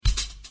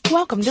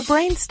Welcome to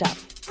Brain Stuff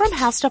from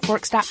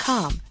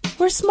HowStuffWorks.com,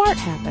 where smart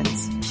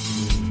happens.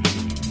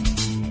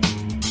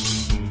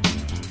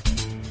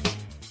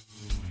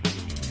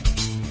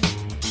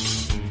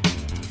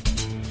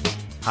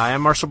 Hi,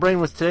 I'm Marshall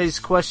Brain with today's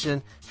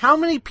question. How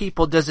many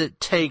people does it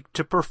take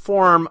to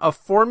perform a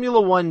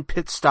Formula One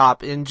pit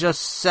stop in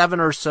just 7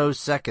 or so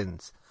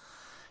seconds?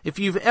 If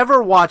you've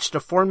ever watched a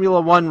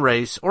Formula One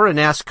race, or a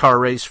NASCAR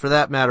race for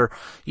that matter,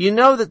 you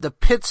know that the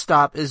pit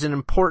stop is an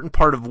important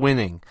part of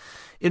winning.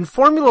 In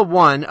Formula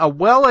One, a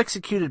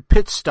well-executed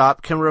pit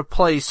stop can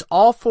replace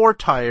all 4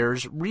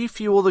 tires,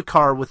 refuel the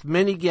car with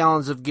many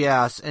gallons of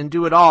gas, and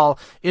do it all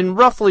in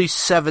roughly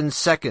 7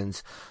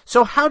 seconds.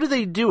 So how do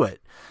they do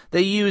it?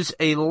 They use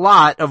a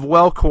lot of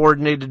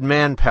well-coordinated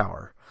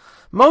manpower.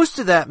 Most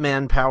of that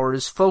manpower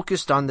is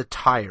focused on the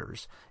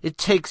tires. It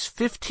takes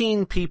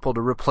 15 people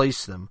to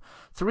replace them.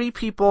 3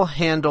 people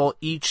handle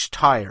each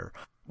tire.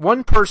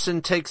 1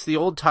 person takes the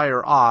old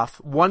tire off,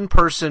 1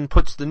 person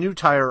puts the new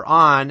tire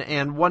on,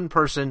 and 1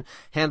 person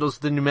handles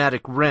the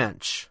pneumatic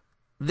wrench.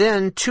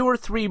 Then 2 or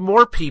 3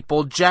 more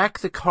people jack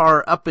the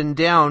car up and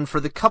down for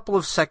the couple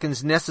of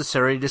seconds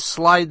necessary to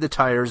slide the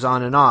tires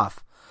on and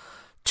off.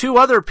 2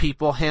 other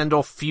people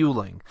handle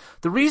fueling.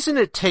 The reason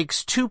it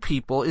takes 2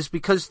 people is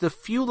because the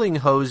fueling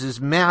hose is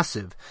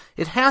massive.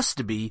 It has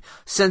to be,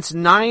 since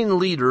 9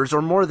 liters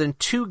or more than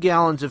 2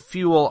 gallons of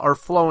fuel are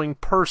flowing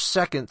per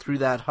second through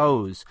that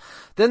hose.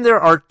 Then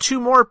there are 2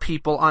 more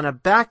people on a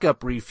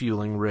backup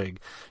refueling rig.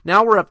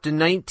 Now we're up to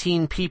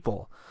 19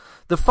 people.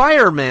 The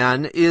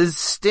fireman is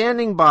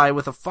standing by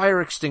with a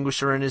fire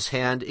extinguisher in his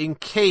hand in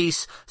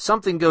case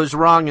something goes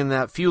wrong in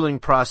that fueling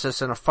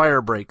process and a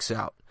fire breaks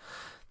out.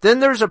 Then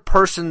there's a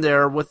person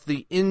there with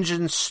the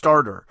engine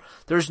starter.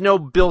 There's no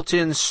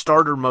built-in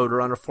starter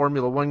motor on a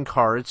Formula One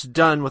car. It's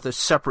done with a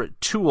separate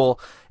tool,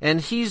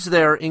 and he's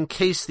there in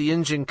case the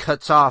engine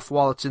cuts off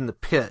while it's in the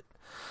pit.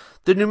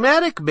 The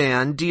pneumatic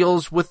man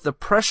deals with the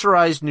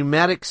pressurized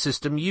pneumatic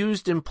system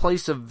used in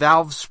place of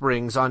valve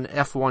springs on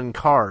F1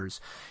 cars.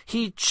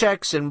 He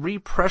checks and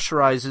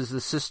repressurizes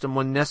the system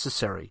when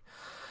necessary.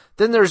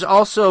 Then there's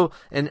also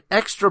an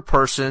extra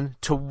person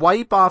to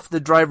wipe off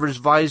the driver's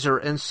visor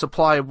and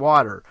supply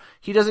water.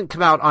 He doesn't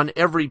come out on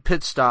every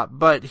pit stop,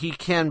 but he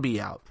can be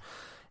out.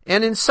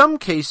 And in some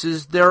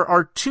cases, there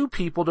are 2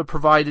 people to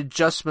provide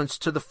adjustments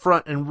to the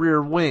front and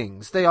rear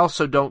wings. They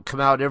also don't come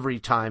out every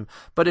time,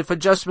 but if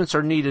adjustments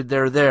are needed,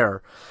 they're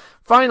there.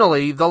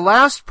 Finally, the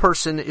last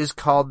person is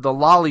called the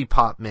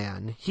lollipop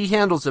man. He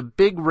handles a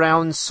big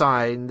round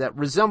sign that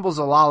resembles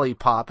a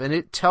lollipop, and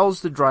it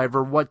tells the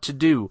driver what to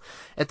do.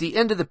 At the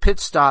end of the pit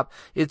stop,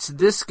 it's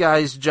this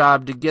guy's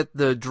job to get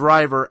the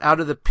driver out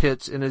of the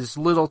pits in as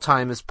little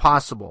time as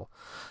possible.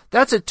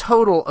 That's a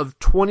total of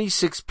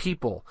 26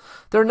 people.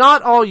 They're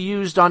not all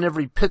used on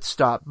every pit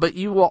stop, but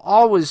you will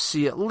always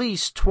see at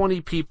least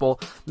 20 people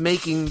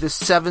making the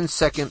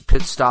 7-second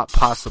pit stop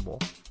possible.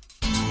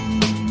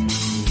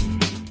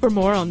 For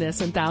more on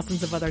this and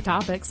thousands of other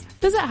topics,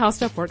 visit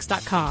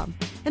HowStuffWorks.com.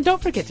 And don't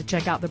forget to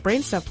check out the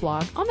Brainstuff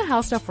blog on the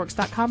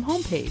HowStuffWorks.com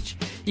homepage.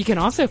 You can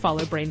also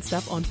follow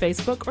Brainstuff on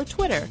Facebook or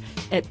Twitter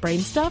at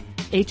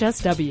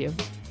BrainstuffHSW.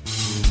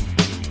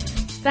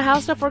 The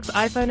HowStuffWorks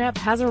iPhone app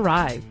has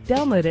arrived.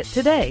 Download it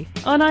today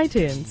on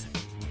iTunes.